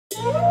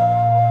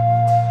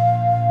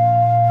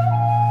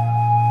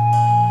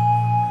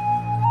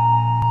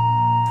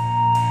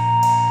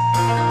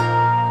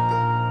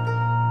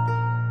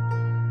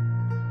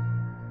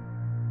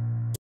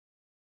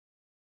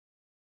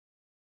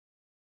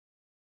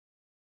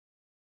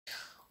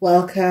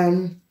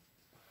Welcome,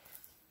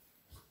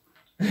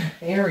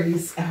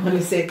 Aries. I want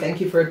to say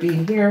thank you for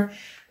being here.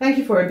 Thank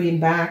you for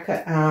being back.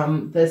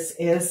 This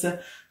is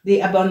the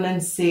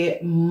Abundance,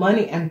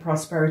 Money and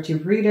Prosperity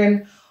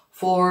reading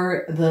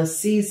for the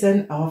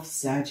season of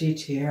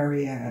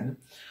Sagittarian.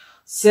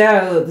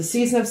 So the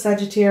season of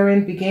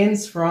Sagittarian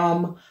begins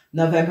from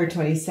November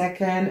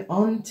 22nd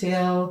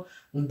until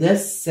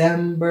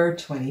December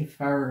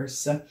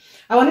 21st.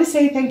 I want to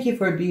say thank you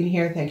for being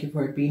here. Thank you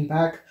for being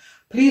back.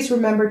 Please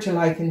remember to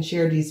like and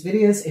share these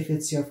videos. If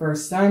it's your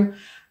first time,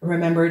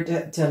 remember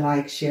to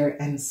like, share,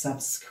 and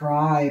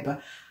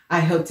subscribe.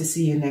 I hope to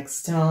see you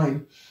next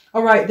time.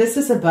 All right, this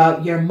is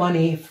about your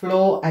money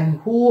flow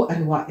and who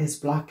and what is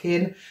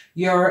blocking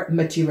your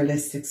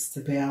materialistic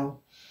stability.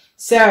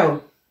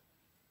 So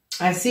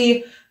I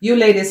see you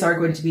ladies are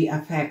going to be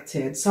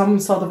affected. Some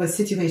sort of a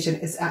situation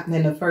is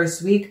happening the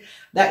first week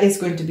that is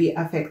going to be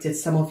affected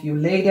some of you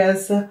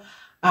ladies.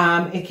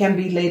 It can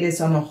be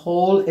ladies on a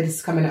whole. It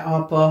is coming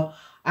up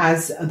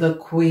as the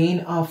Queen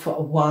of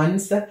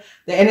Wands. The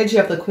energy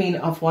of the Queen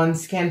of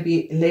Wands can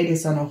be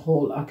ladies on a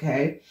whole,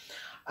 okay?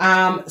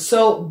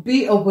 So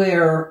be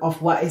aware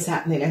of what is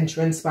happening and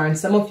transpiring.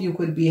 Some of you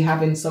could be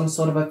having some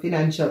sort of a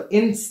financial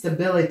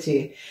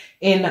instability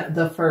in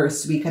the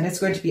first week, and it's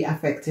going to be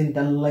affecting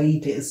the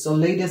ladies. So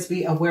ladies,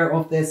 be aware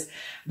of this,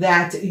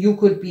 that you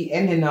could be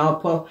ending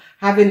up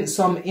having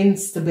some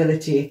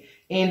instability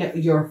in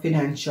your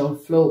financial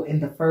flow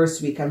in the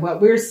first week. And what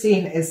we're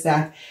seeing is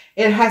that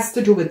it has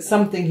to do with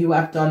something you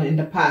have done in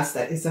the past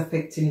that is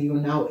affecting you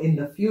now in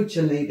the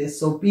future, ladies.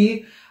 So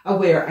be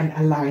aware and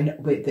align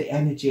with the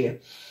energy.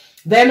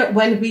 Then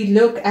when we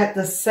look at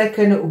the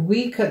second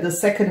week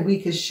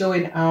is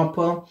showing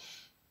up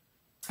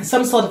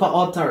some sort of an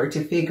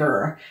authority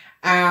figure.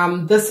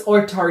 This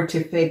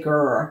authority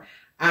figure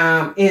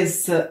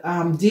is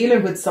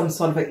dealing with some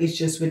sort of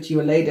issues with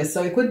you ladies.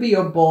 So it could be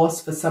your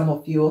boss for some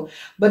of you,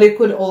 but it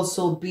could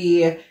also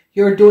be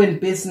you're doing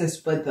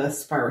business with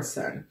this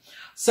person.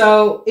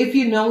 So if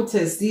you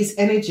notice, these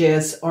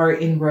energies are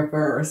in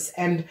reverse,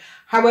 and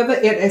however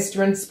it is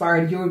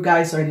transpiring, you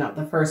guys are not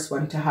the first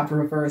one to have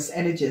reverse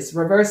energies.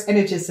 Reverse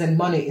energies and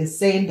money is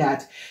saying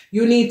that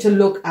you need to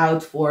look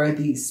out for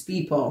these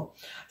people.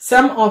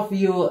 Some of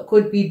you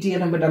could be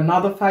dealing with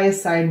another fire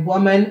sign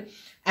woman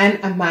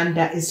and a man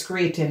that is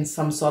creating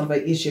some sort of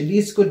an issue.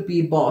 These could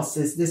be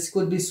bosses. This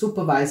could be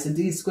supervisors.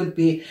 These could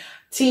be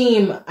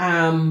team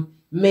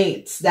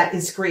mates that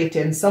is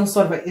creating some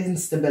sort of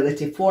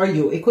instability for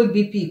you. It could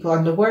be people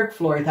on the work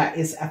floor that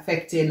is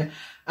affecting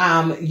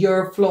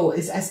your flow.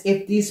 It's as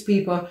if these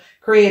people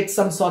create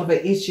some sort of an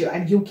issue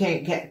and you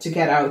can't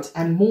get out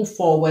and move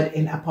forward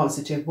in a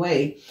positive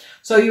way.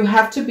 So you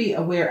have to be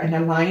aware and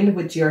aligned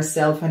with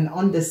yourself and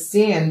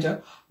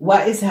understand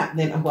what is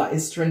happening and what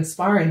is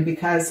transpiring,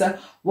 because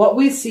what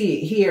we see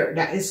here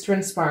that is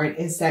transpiring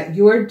is that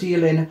you're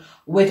dealing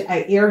with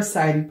an air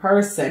sign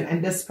person,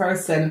 and this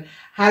person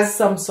has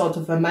some sort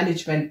of a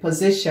management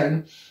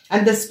position,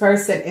 and this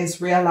person is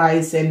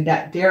realizing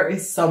that there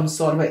is some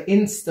sort of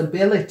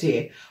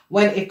instability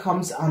when it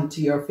comes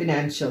onto your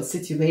financial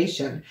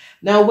situation.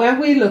 Now, when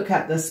we look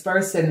at this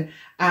person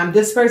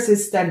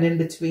is standing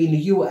between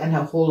you and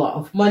a whole lot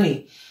of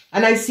money.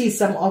 And I see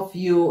some of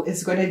you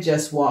is going to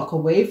just walk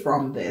away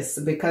from this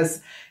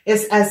because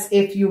it's as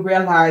if you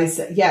realize,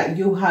 yeah,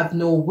 you have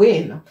no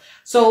win.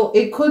 So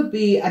it could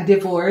be a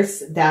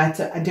divorce, that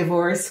a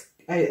divorce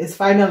is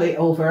finally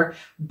over,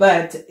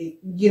 but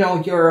you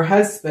know, your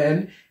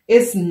husband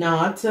is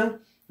not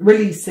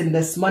releasing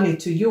this money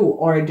to you,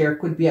 or there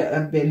could be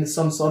been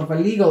some sort of a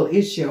legal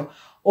issue,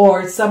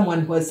 or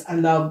someone was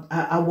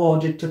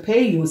awarded to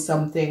pay you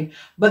something,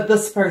 but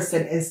this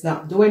person is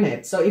not doing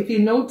it. So if you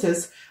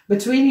notice,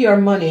 between your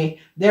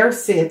money, there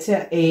sits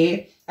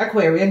a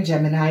Aquarian,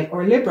 Gemini,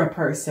 or Libra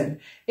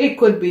person. It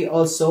could be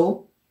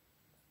also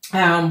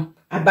a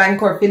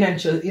bank or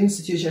financial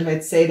institution.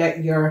 Let's say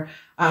that your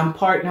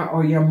partner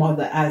or your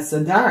mother has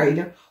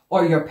died,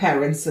 or your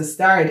parents has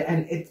died,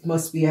 and it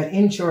must be an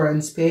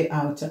insurance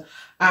payout.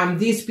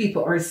 These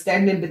people are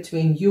standing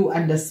between you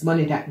and this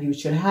money that you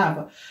should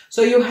have.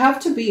 So you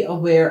have to be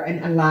aware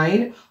and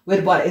align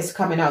with what is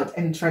coming out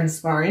and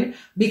transpiring,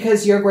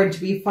 because you're going to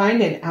be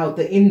finding out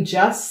the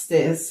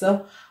injustice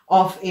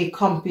of a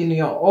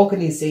company or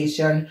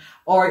organization,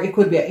 or it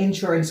could be an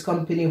insurance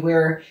company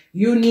where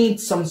you need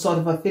some sort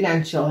of a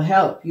financial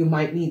help. You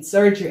might need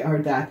surgery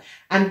or that.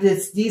 And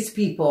these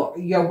people,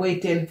 you're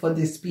waiting for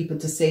these people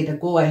to say the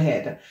go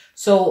ahead.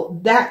 So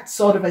that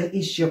sort of an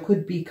issue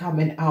could be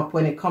coming up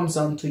when it comes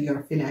on to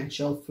your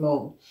financial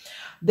flow.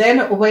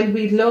 Then when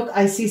we look,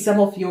 I see some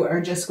of you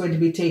are just going to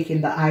be taking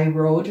the high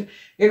road.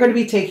 You're going to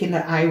be taking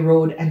the high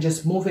road and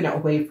just moving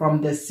away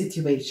from this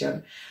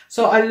situation.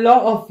 So a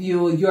lot of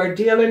you, you're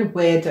dealing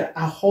with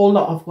a whole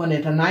lot of money.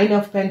 The Nine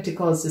of Pentacles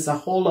Pentacles is a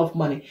whole lot of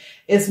money.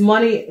 It's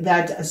money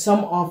that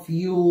some of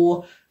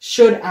you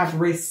should have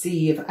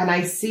received. And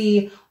I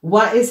see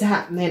what is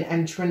happening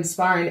and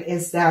transpiring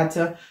is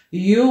that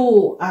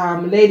you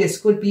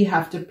ladies could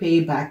have to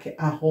pay back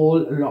a whole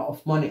lot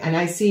of money. And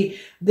I see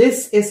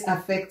this is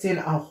affecting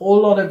a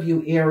whole lot of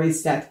you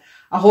Aries, that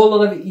a whole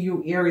lot of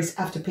you Aries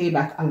have to pay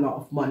back a lot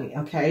of money,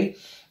 okay?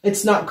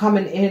 It's not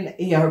coming in,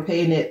 you're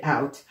paying it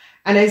out.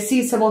 And I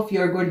see some of you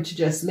are going to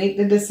just make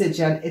the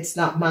decision, it's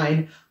not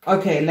mine.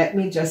 Okay, let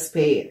me just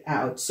pay it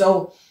out.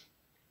 So,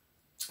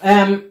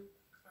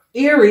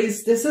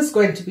 Aries, this is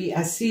going to be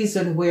a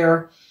season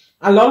where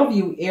a lot of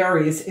you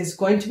Aries is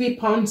going to be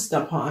pounced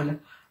upon.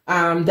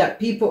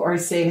 That people are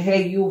saying,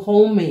 hey, you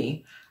owe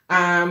me.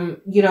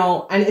 You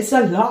know, and it's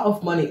a lot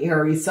of money,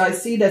 Aries. So I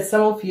see that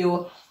some of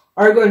you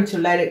are going to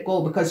let it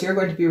go because you're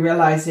going to be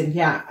realizing,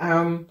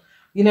 yeah,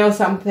 you know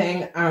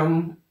something,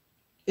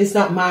 it's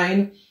not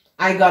mine.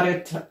 I got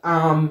it.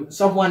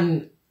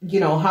 Someone, you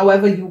know,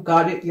 however you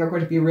got it, you're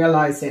going to be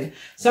realizing.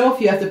 Some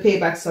of you have to pay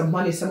back some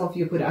money. Some of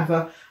you could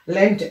have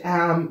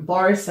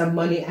borrow some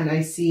money. And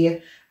I see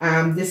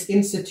this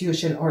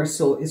institution or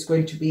so is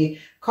going to be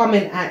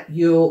coming at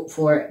you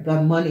for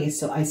the money.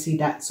 So I see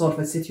that sort of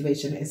a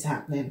situation is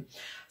happening.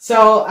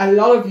 So a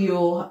lot of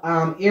you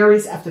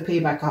Aries have to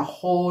pay back a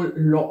whole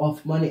lot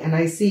of money. And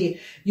I see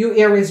you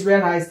Aries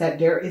realize that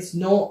there is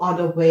no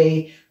other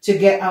way to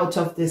get out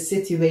of this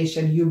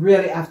situation. You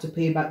really have to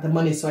pay back the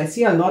money. So I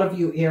see a lot of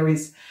you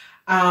Aries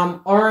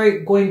are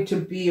going to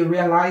be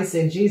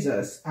realizing,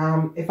 Jesus,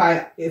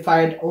 if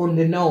I'd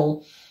only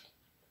know,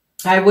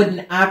 I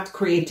wouldn't have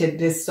created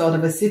this sort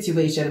of a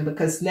situation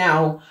because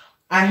now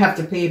I have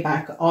to pay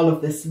back all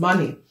of this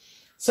money.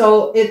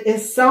 So it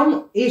is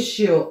some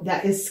issue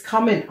that is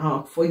coming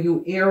up for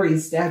you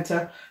Aries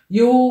that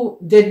you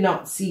did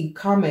not see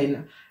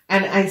coming.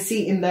 And I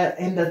see in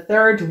the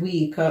third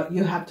week,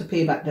 you have to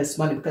pay back this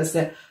money because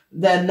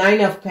the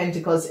Nine of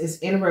Pentacles is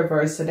in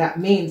reverse. So that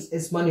means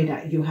it's money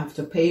that you have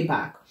to pay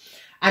back.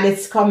 And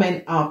it's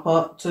coming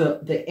up to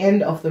the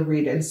end of the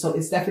reading. So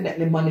it's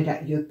definitely money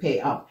that you pay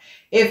up.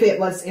 If it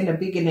was in the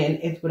beginning,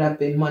 it would have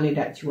been money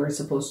that you were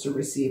supposed to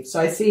receive. So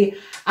I see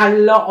a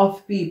lot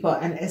of people,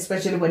 and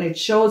especially when it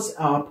shows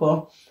up,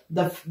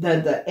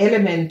 the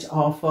element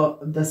of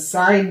the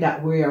sign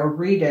that we are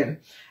reading,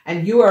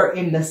 and you are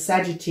in the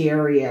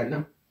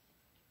Sagittarian.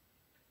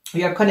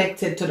 You're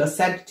connected to the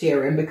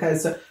Sagittarian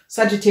because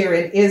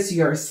Sagittarian is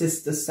your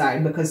sister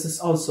sign because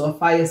it's also a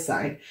fire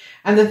sign.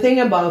 And the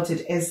thing about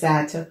it is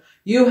that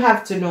you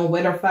have to know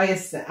whether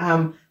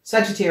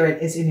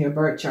Sagittarian is in your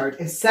birth chart.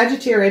 If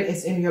Sagittarian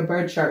is in your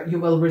birth chart, you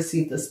will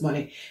receive this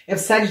money. If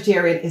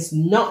Sagittarian is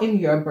not in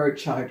your birth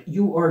chart,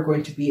 you are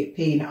going to be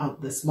paying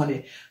out this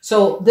money.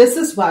 So this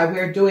is why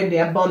we're doing the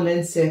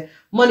abundance,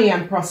 money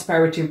and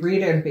prosperity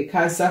reading,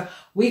 because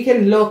we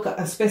can look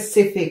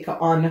specific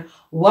on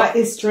what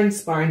is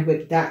transpiring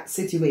with that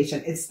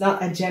situation. It's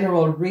not a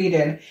general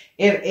reading.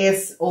 It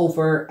is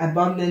over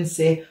abundance,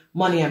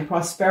 money and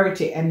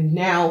prosperity. And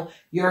now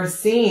you're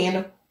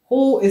seeing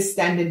who is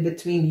standing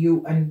between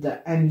you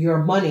and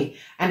your money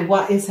and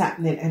what is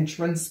happening and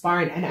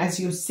transpiring. And as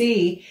you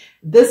see,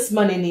 this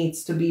money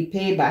needs to be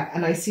paid back.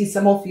 And I see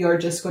some of you are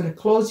just going to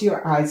close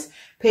your eyes,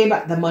 pay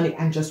back the money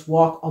and just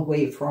walk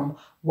away from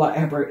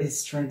whatever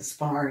is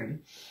transpiring.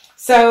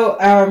 So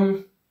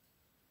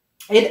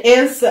it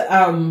is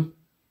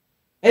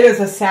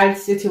a sad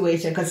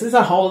situation because it's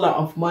a whole lot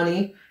of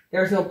money.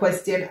 There's no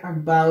question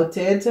about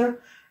it.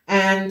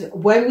 And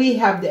when we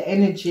have the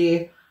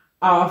energy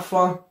of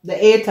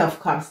the Eight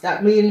of Cups,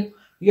 that means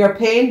you're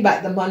paying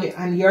back the money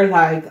and you're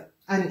like,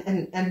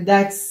 and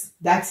that's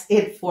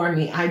it for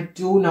me. I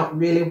do not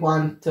really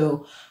want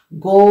to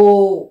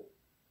go,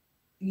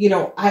 you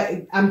know,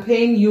 I'm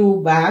paying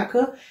you back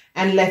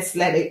and let's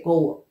let it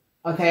go.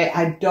 Okay,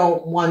 I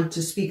don't want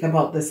to speak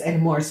about this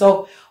anymore.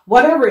 So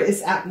whatever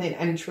is happening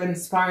and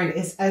transpiring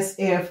is as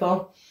if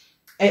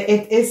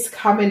it is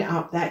coming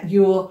up that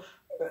you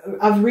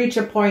have reached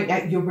a point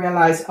that you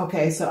realize,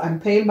 okay, so I'm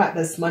paying back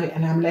this money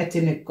and I'm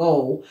letting it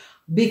go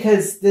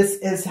because this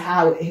is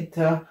how it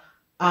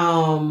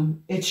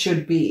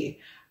should be.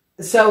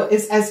 So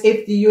it's as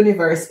if the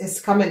universe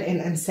is coming in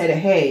and said,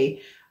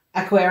 hey,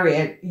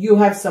 Aquarian, you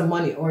have some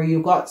money, or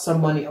you got some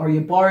money, or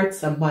you borrowed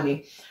some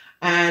money,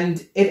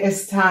 and it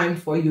is time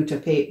for you to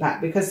pay it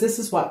back. Because this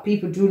is what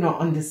people do not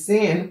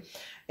understand,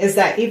 is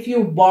that if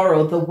you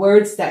borrow, the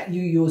words that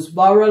you use,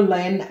 borrow,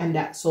 lend, and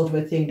that sort of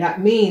a thing, that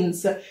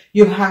means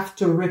you have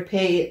to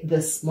repay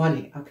this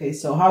money. Okay,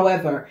 so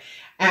however,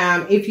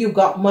 if you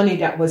got money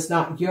that was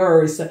not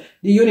yours, the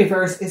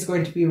universe is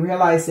going to be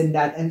realizing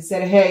that and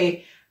said,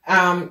 hey,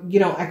 you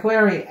know,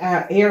 Aquarian,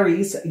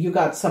 Aries, you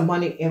got some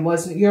money, it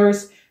wasn't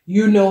yours.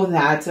 You know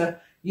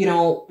that, you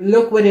know,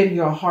 look within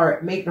your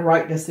heart, make the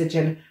right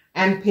decision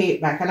and pay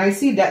it back. And I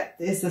see that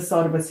is the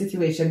sort of a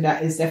situation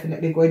that is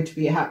definitely going to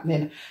be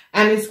happening.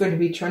 And it's going to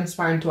be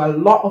transpiring to a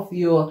lot of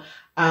you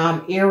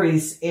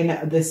Aries in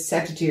this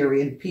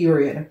Sagittarian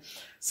period.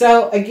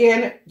 So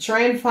again,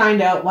 try and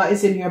find out what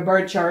is in your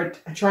birth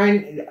chart. Try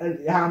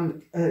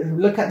and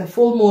look at the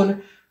full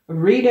moon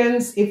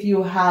readings. If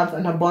you have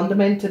an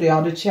abandonment to the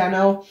other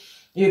channel,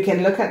 you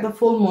can look at the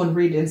full moon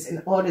readings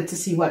in order to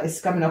see what is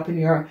coming up in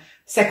your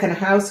second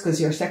house, because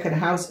your second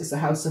house is the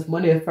house of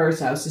money. The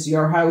first house is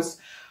your house.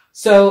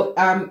 So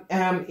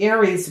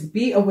Aries,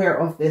 be aware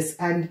of this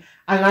and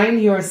align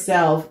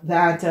yourself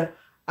that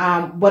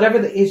whatever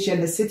the issue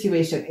and the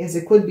situation is,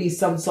 it could be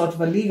some sort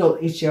of a legal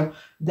issue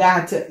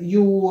that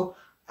you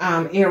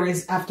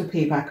Aries have to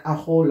pay back a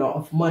whole lot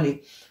of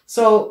money.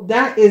 So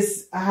that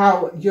is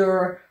how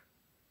your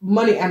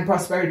money and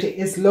prosperity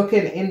is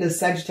looking in the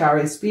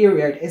Sagittarius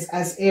period. It's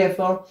as if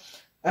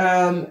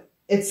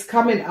it's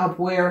coming up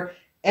where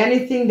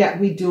anything that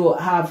we do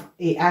have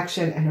a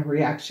action and a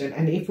reaction.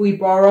 And if we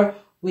borrow,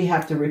 we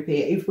have to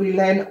repay. If we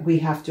lend, we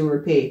have to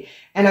repay.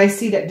 And I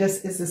see that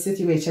this is a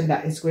situation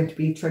that is going to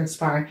be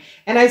transparent.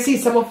 And I see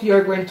some of you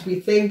are going to be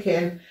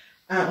thinking,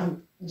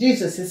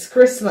 Jesus, it's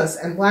Christmas,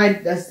 and why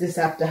does this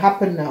have to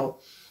happen now?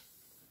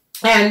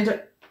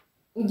 And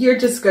you're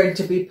just going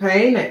to be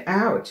paying it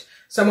out.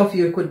 Some of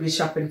you could be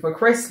shopping for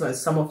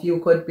Christmas. Some of you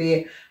could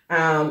be,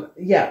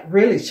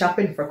 really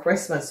shopping for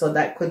Christmas. So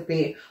that could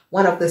be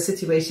one of the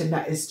situations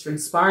that is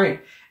transpiring.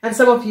 And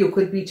some of you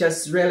could be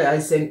just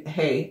realizing,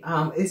 hey,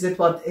 is it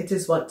what it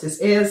is what this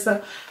is?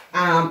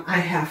 I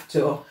have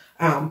to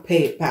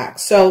pay it back.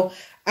 So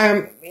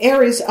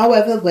Aries,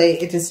 however way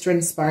it is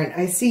transpiring,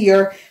 I see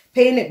you're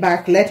paying it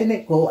back, letting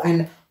it go,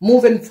 and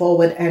moving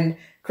forward and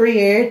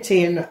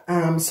creating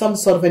some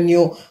sort of a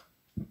new.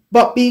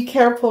 But be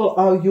careful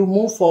how you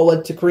move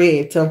forward to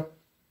create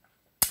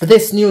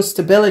this new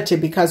stability,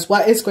 because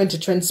what is going to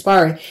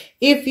transpire,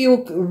 if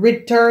you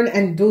return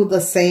and do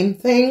the same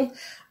thing,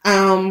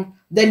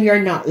 then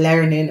you're not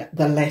learning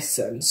the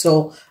lesson.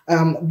 So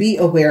be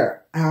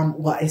aware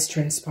what is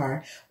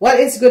transpiring. What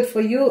is good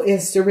for you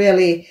is to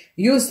really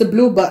use the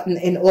blue button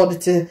in order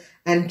to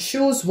and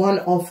choose one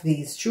of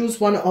these.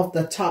 Choose one of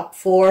the top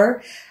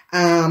 4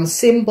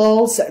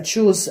 symbols.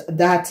 Choose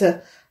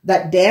that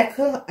that deck,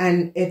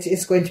 and it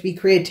is going to be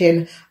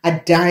creating a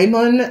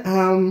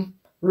diamond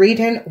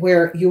reading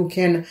where you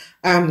can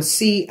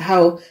see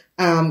how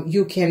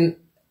you can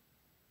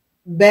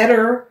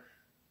better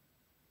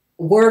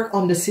work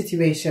on the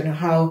situation,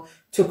 how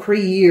to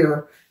create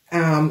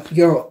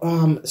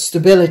your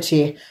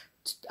stability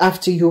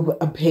after you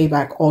pay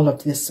back all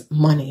of this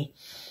money.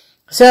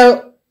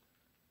 So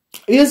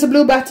use the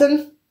blue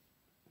button,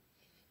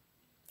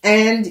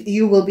 and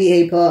you will be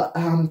able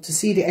to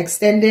see the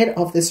extended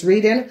of this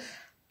reading,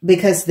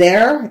 because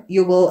there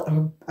you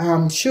will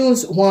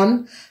choose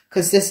one,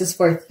 because this is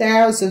for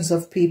thousands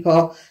of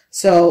people.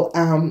 So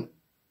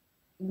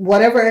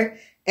whatever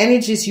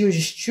energies you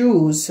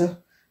choose,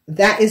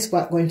 that is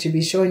what going to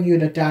be showing you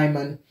the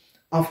diamond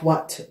of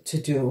what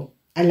to do.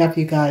 I love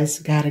you guys.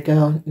 Gotta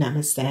go.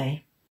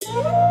 Namaste.